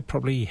perspective, they're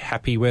probably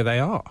happy where they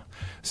are.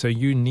 So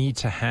you need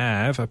to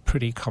have a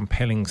pretty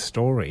compelling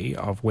story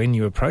of when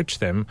you approach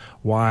them,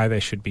 why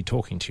they should be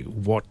talking to you,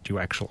 what your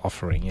actual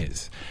offering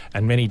is.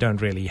 And many don't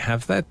really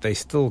have that. They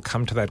still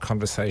come to that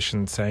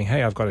conversation saying,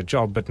 hey, I've got a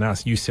job, but now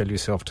you sell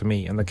yourself to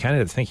me. And the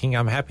candidate's thinking,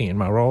 I'm happy in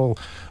my role,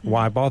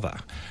 why bother?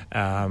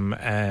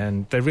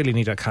 And they really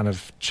need to kind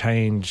of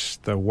change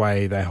the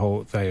way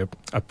they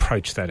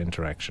approach that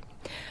interaction.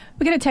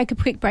 We're going to take a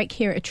quick break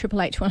here at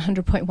Triple H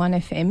 100.1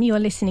 FM. You're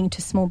listening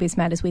to Small Biz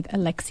Matters with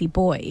Alexi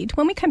Boyd.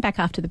 When we come back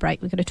after the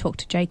break, we're going to talk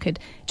to Jake and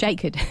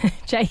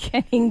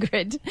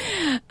Ingrid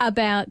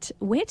about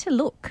where to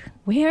look.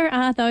 Where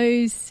are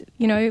those,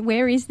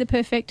 where is the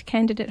perfect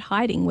candidate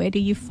hiding? Where do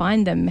you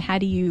find them? How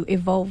do you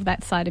evolve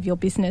that side of your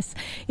business?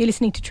 You're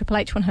listening to Triple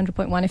H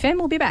 100.1 FM.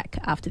 We'll be back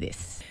after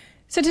this.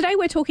 So today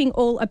we're talking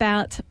all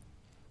about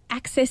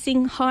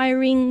accessing,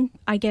 hiring,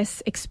 I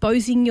guess,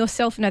 exposing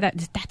yourself. No,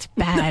 that's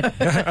bad.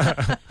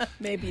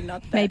 Maybe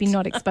not that. Maybe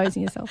not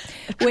exposing yourself.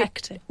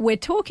 We're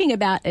talking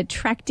about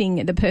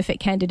attracting the perfect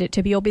candidate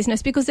to your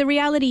business, because the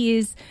reality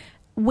is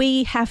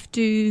we have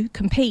to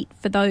compete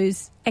for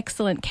those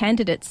excellent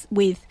candidates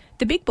with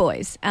the big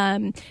boys.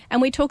 And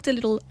we talked a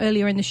little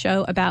earlier in the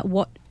show about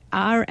what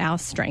are our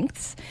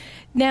strengths.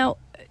 Now,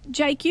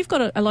 Jake, you've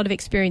got a lot of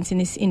experience in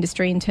this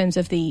industry in terms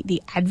of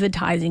the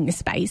advertising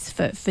space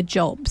for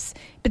jobs.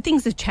 But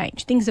things have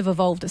changed. Things have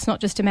evolved. It's not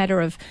just a matter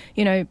of,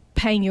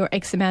 paying your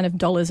X amount of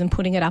dollars and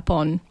putting it up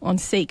on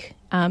Seek.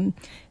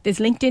 There's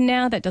LinkedIn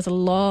now that does a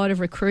lot of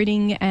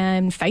recruiting,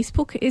 and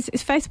Facebook. Is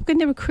Facebook in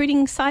the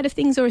recruiting side of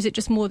things, or is it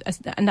just more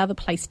another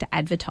place to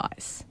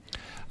advertise?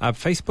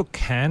 Facebook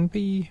can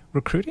be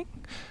recruiting.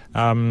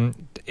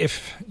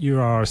 If you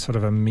are sort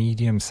of a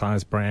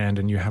medium-sized brand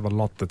and you have a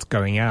lot that's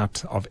going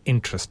out of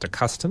interest to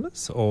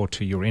customers or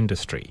to your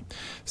industry.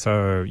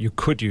 So you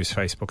could use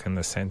Facebook in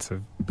the sense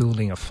of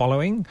building a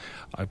following.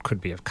 It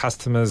could be of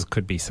customers,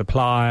 could be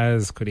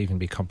suppliers, could even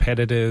be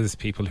competitors,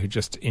 people who are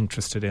just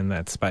interested in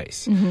that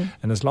space. Mm-hmm.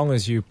 And as long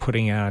as you're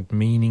putting out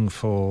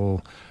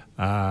meaningful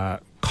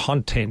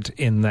content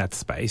in that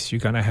space, you're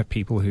going to have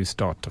people who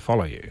start to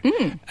follow you.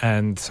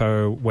 And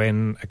so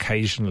when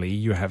occasionally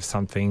you have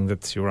something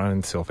that's your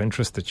own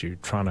self-interest that you're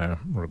trying to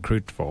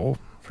recruit for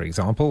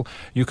example,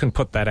 you can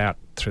put that out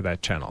through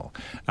that channel.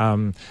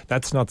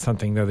 That's not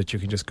something, though, that you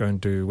can just go and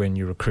do when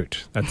you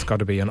recruit. That's got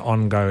to be an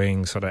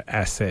ongoing sort of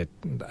asset,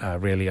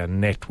 really a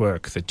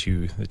network that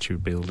you're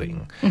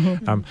building.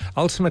 Mm-hmm.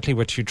 Ultimately,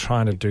 what you're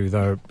trying to do,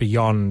 though,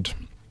 beyond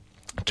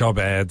job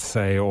ads,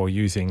 say, or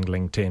using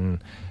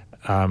LinkedIn,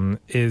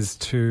 is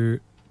to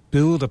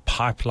build a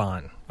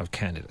pipeline of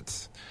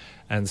candidates.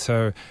 And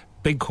so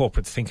big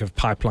corporates think of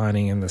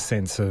pipelining in the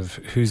sense of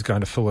who's going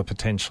to fill a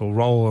potential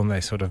role, and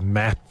they sort of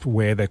map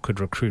where they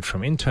could recruit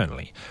from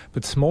internally.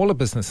 But smaller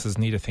businesses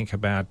need to think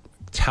about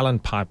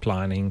talent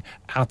pipelining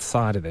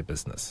outside of their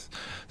business.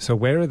 So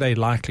where are they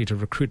likely to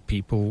recruit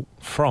people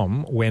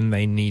from when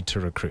they need to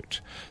recruit?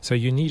 So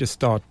you need to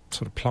start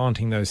sort of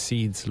planting those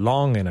seeds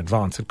long in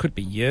advance. It could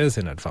be years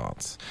in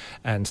advance,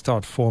 and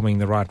start forming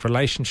the right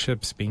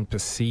relationships, being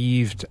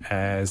perceived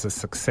as a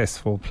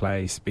successful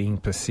place, being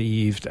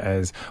perceived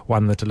as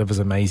one that delivers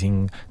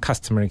amazing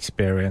customer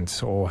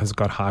experience or has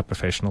got high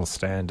professional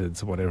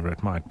standards, whatever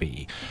it might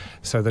be.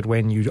 So that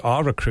when you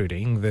are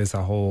recruiting, there's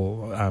a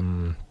whole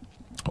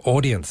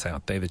audience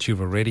out there that you've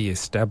already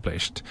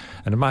established,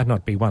 and it might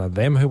not be one of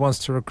them who wants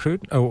to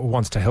recruit or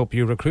wants to help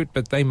you recruit,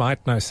 but they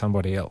might know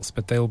somebody else.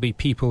 But there'll be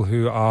people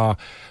who are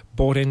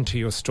bought into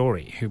your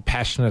story, who are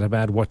passionate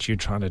about what you're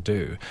trying to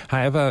do,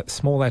 however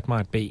small that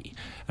might be.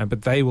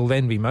 But they will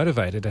then be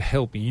motivated to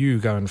help you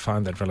go and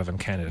find that relevant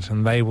candidate,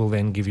 and they will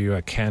then give you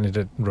a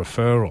candidate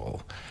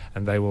referral.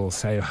 And they will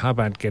say, how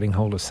about getting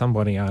hold of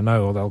somebody I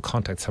know, or they'll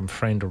contact some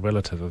friend or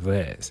relative of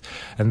theirs.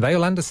 And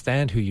they'll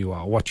understand who you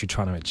are, what you're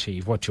trying to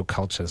achieve, what your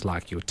culture is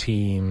like, your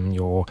team,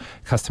 your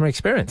customer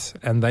experience.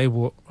 And they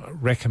will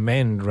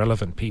recommend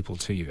relevant people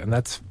to you. And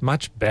that's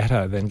much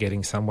better than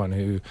getting someone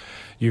who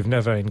you've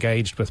never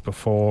engaged with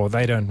before.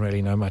 They don't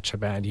really know much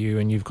about you,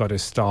 and you've got to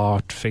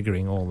start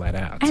figuring all that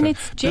out. And so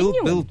it's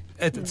genuine.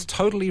 It's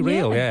totally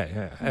real.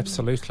 Yeah,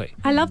 absolutely.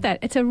 I love that.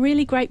 It's a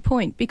really great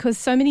point, because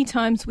so many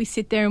times we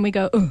sit there and we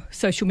go, oh,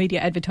 social media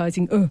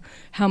advertising, oh,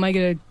 how am I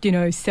going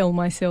to, sell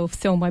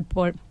myself,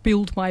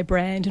 build my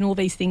brand and all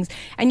these things.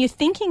 And you're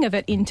thinking of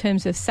it in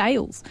terms of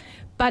sales.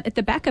 But at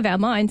the back of our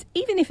minds,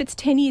 even if it's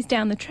 10 years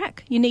down the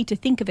track, you need to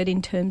think of it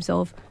in terms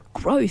of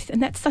growth.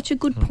 And that's such a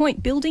good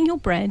point. Building your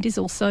brand is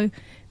also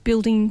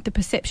building the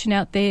perception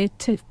out there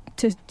to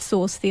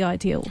source the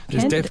ideal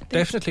candidate. There's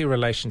definitely a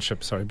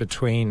relationship,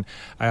 between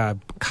a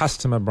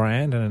customer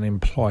brand and an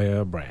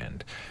employer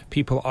brand.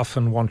 People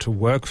often want to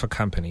work for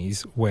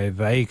companies where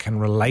they can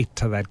relate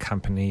to that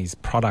company's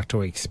product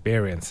or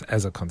experience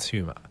as a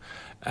consumer.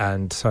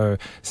 And so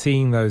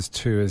seeing those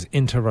two as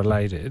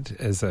interrelated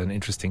is an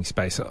interesting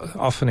space.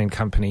 Often in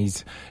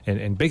companies,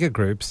 in bigger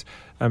groups,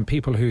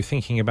 people who are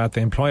thinking about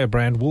the employer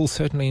brand will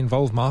certainly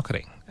involve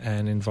marketing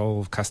and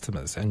involve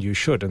customers, and you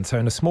should. And so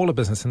in a smaller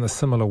business, in a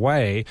similar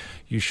way,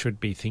 you should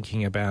be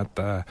thinking about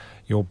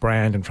your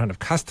brand in front of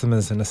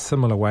customers in a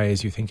similar way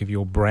as you think of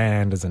your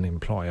brand as an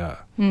employer.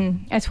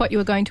 That's what you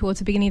were going towards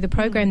the beginning of the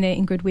program there,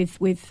 Ingrid,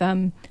 with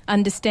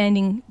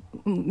understanding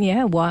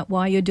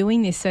why you're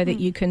doing this, so that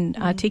you can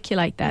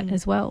articulate that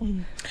as well.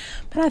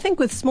 But I think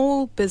with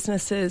small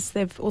businesses,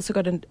 they've also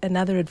got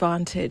another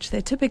advantage. They're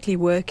typically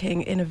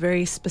working in a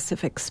very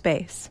specific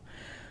space.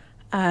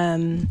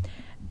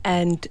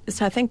 And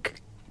so I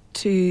think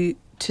to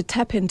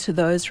tap into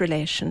those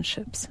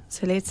relationships.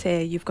 So let's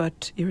say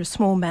you're a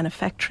small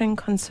manufacturing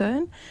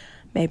concern.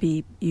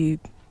 Maybe you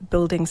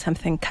building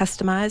something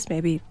customized,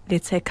 maybe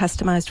let's say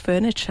customized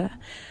furniture.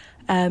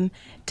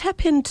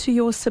 Tap into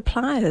your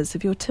suppliers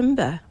of your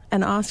timber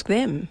and ask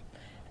them,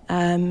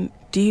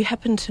 do you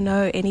happen to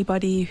know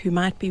anybody who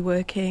might be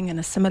working in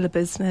a similar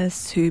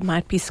business, who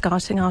might be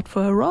scouting out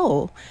for a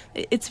role?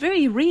 It's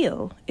very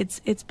real. It's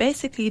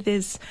basically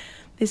there's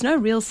no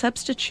real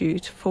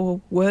substitute for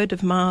word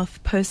of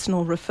mouth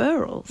personal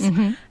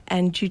referrals,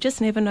 and you just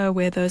never know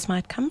where those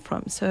might come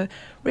from. So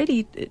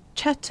really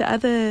chat to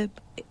other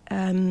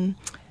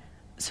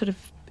sort of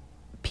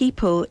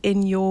people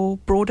in your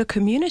broader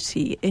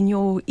community, in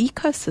your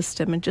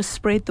ecosystem, and just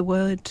spread the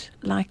word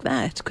like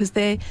that, because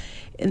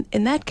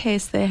in that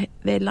case they're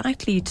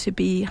likely to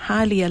be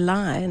highly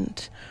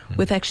aligned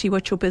with actually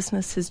what your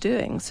business is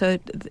doing. So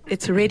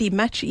it's already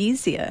much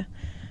easier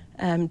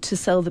to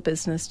sell the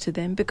business to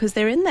them because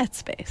they're in that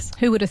space.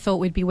 Who would have thought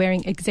we'd be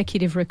wearing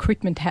executive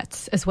recruitment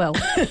hats as well?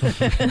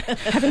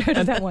 Haven't heard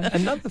of that one.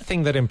 Another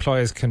thing that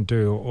employers can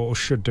do or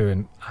should do,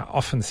 and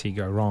often see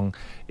go wrong,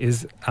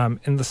 is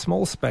in the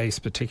small space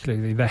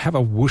particularly, they have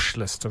a wish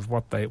list of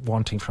what they're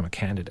wanting from a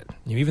candidate.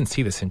 You even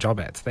see this in job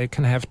ads. They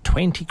can have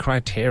 20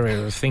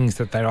 criteria of things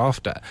that they're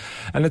after.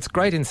 And it's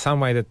great in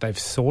some way that they've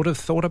sort of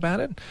thought about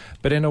it,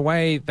 but in a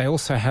way they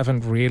also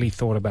haven't really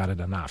thought about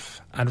it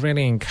enough. I'd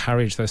really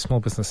encourage those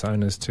small business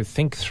owners to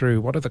think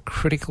through what are the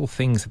critical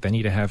things that they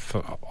need to have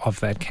of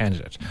that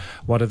candidate.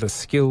 What are the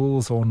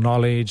skills or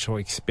knowledge or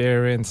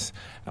experience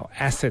or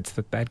assets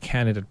that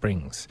candidate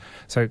brings?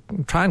 So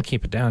try and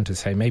keep it down to,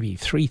 say, maybe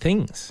 3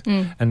 things.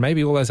 And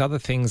maybe all those other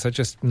things are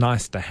just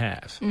nice to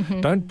have.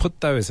 Don't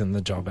put those in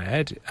the job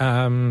ad.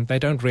 They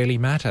don't really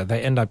matter.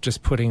 They end up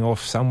just putting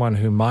off someone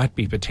who might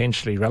be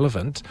potentially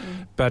relevant,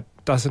 but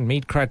doesn't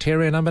meet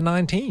criteria number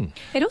 19.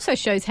 It also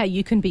shows how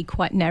you can be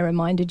quite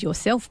narrow-minded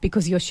yourself,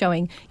 because you're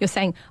saying,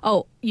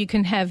 oh, you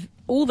can have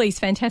all these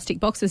fantastic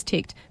boxes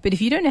ticked, but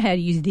if you don't know how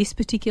to use this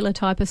particular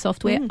type of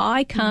software,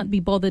 I can't be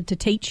bothered to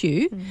teach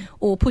you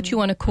or put you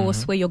on a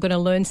course where you're going to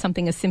learn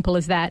something as simple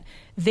as that.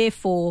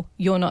 Therefore,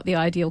 you're not the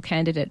ideal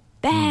candidate.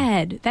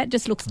 Bad. That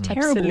just looks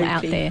terrible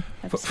out there.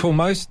 For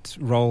most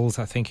roles,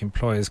 I think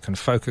employers can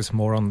focus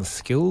more on the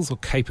skills or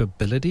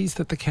capabilities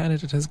that the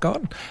candidate has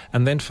got,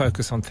 and then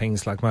focus on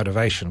things like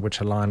motivation, which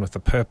align with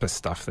the purpose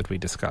stuff that we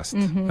discussed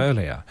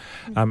earlier,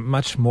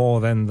 much more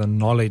than the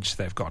knowledge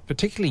they've got.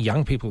 Particularly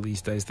young people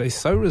these days, they're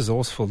so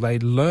resourceful. They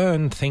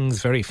learn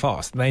things very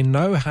fast. They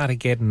know how to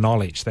get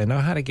knowledge. They know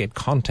how to get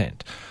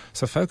content.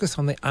 So focus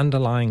on the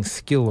underlying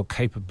skill or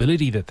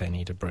capability that they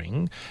need to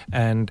bring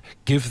and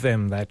give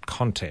them that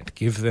content,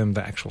 give them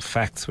the actual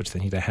facts which they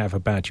need to have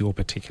about your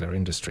particular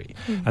industry.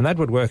 And that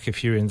would work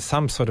if you're in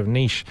some sort of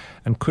niche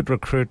and could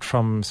recruit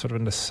from sort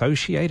of an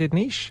associated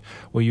niche,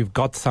 where you've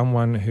got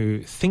someone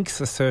who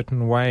thinks a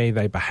certain way,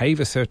 they behave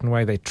a certain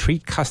way, they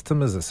treat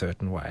customers a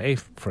certain way,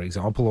 for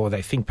example, or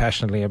they think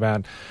passionately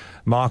about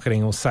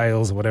marketing or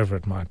sales or whatever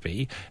it might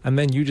be, and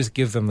then you just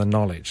give them the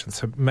knowledge. And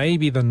so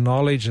maybe the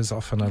knowledge is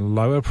often a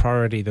lower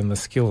priority than the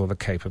skill or the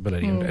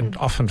capability, and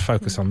often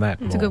focus on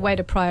that more. It's a good way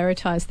to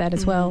prioritise that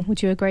as well.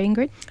 Would you agree,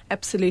 Ingrid?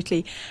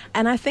 Absolutely.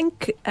 And I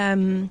think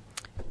in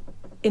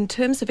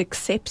terms of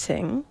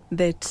accepting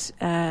that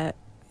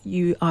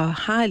you are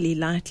highly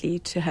likely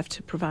to have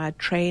to provide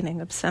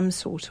training of some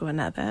sort or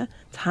another,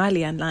 it's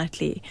highly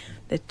unlikely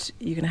that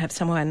you're going to have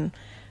someone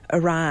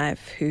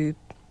arrive who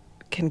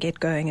can get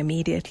going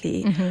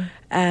immediately.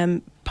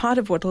 Part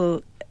of what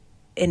will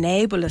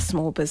enable a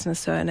small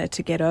business owner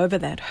to get over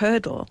that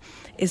hurdle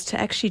is to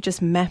actually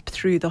just map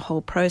through the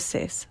whole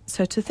process.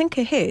 So to think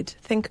ahead,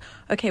 think,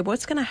 okay,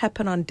 what's going to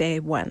happen on day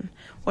 1?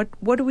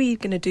 What are we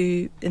going to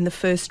do in the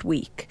first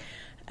week?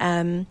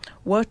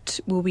 What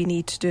will we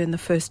need to do in the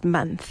first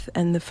month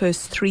and the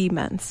first 3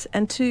 months?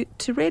 And to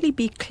really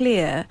be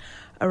clear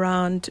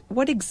around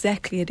what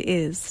exactly it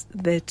is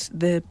that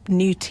the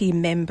new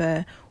team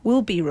member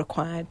will be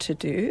required to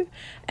do,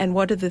 and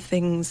what are the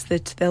things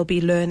that they'll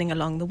be learning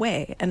along the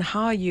way, and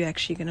how are you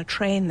actually going to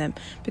train them?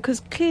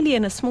 Because clearly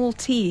in a small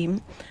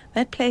team,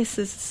 that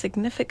places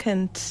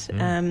significant...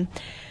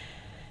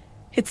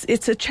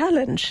 It's a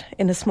challenge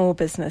in a small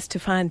business to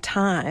find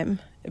time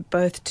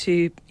both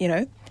to,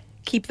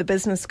 keep the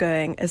business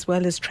going as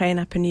well as train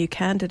up a new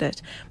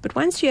candidate. But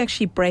once you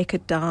actually break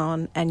it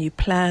down and you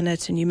plan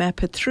it and you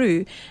map it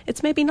through,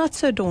 it's maybe not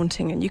so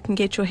daunting, and you can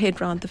get your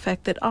head around the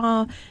fact that,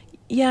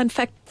 in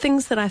fact,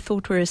 things that I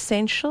thought were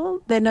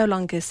essential, they're no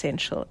longer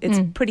essential. It's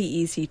pretty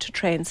easy to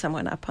train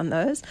someone up on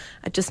those.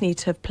 I just need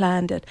to have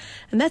planned it.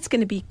 And that's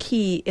going to be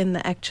key in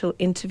the actual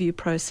interview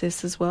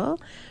process as well,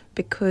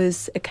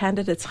 because a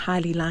candidate's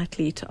highly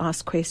likely to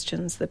ask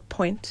questions that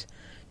point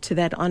to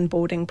that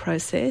onboarding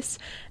process.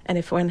 And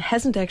if one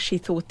hasn't actually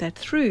thought that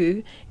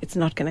through, it's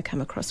not going to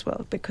come across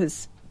well,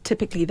 because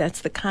typically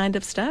that's the kind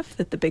of stuff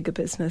that the bigger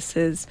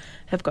businesses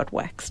have got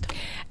waxed.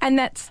 And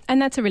that's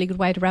a really good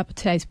way to wrap up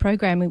today's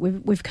program.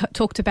 We've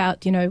talked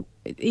about,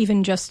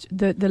 even just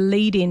the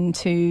lead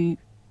into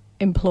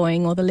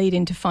employing, or the lead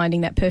into finding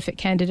that perfect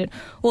candidate,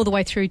 all the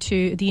way through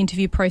to the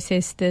interview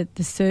process, the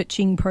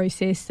searching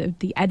process,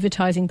 the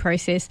advertising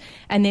process,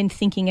 and then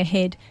thinking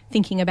ahead,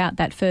 thinking about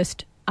that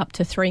first up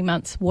to 3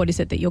 months, what is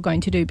it that you're going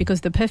to do?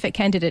 Because the perfect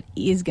candidate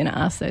is going to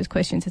ask those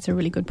questions. It's a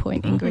really good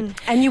point, Ingrid.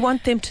 And you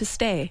want them to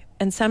stay.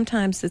 And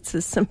sometimes it's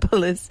as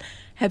simple as,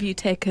 have you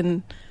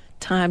taken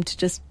time to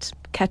just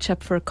catch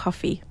up for a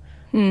coffee?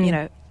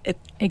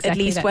 at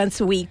least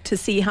once a week to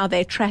see how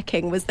they're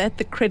tracking. Was that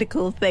the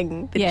critical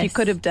thing that you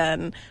could have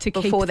done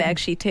before they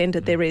actually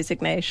tendered their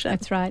resignation?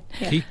 That's right.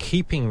 Yeah.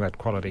 Keeping that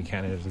quality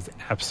candidate is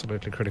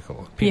absolutely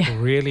critical. People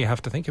really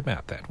have to think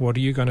about that. What are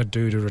you going to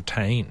do to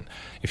retain?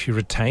 If you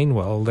retain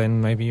well,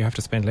 then maybe you have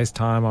to spend less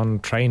time on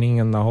training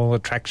and the whole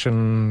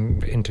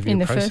attraction interview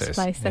process. In the first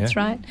place, that's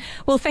right.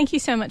 Well, thank you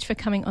so much for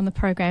coming on the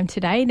program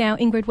today. Now,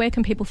 Ingrid, where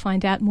can people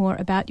find out more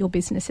about your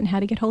business and how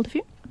to get hold of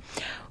you?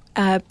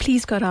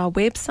 Please go to our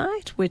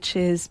website, which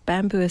is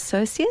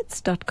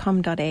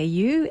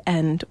bambooassociates.com.au,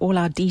 and all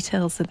our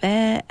details are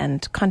there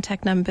and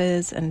contact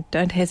numbers, and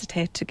don't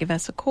hesitate to give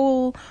us a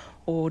call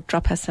or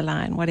drop us a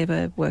line,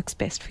 whatever works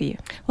best for you.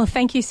 Well,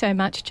 thank you so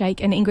much,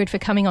 Jake and Ingrid, for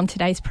coming on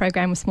today's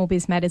program of Small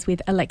Biz Matters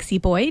with Alexi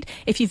Boyd.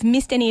 If you've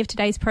missed any of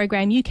today's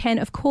program, you can,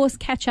 of course,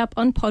 catch up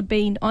on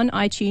Podbean, on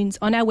iTunes,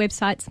 on our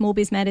website,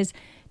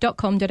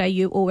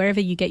 smallbizmatters.com.au, or wherever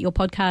you get your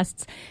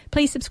podcasts.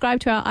 Please subscribe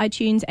to our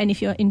iTunes, and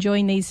if you're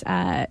enjoying these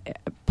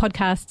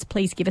podcasts,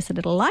 please give us a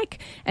little like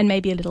and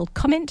maybe a little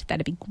comment.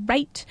 That'd be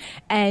great.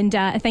 And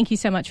thank you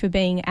so much for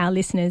being our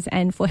listeners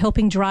and for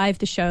helping drive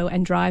the show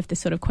and drive the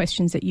sort of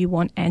questions that you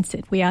want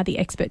answered. We are the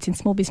experts in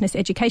small business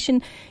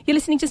education. You're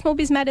listening to Small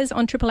Biz Matters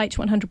on Triple H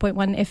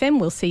 100.1 FM.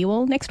 We'll see you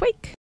all next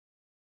week.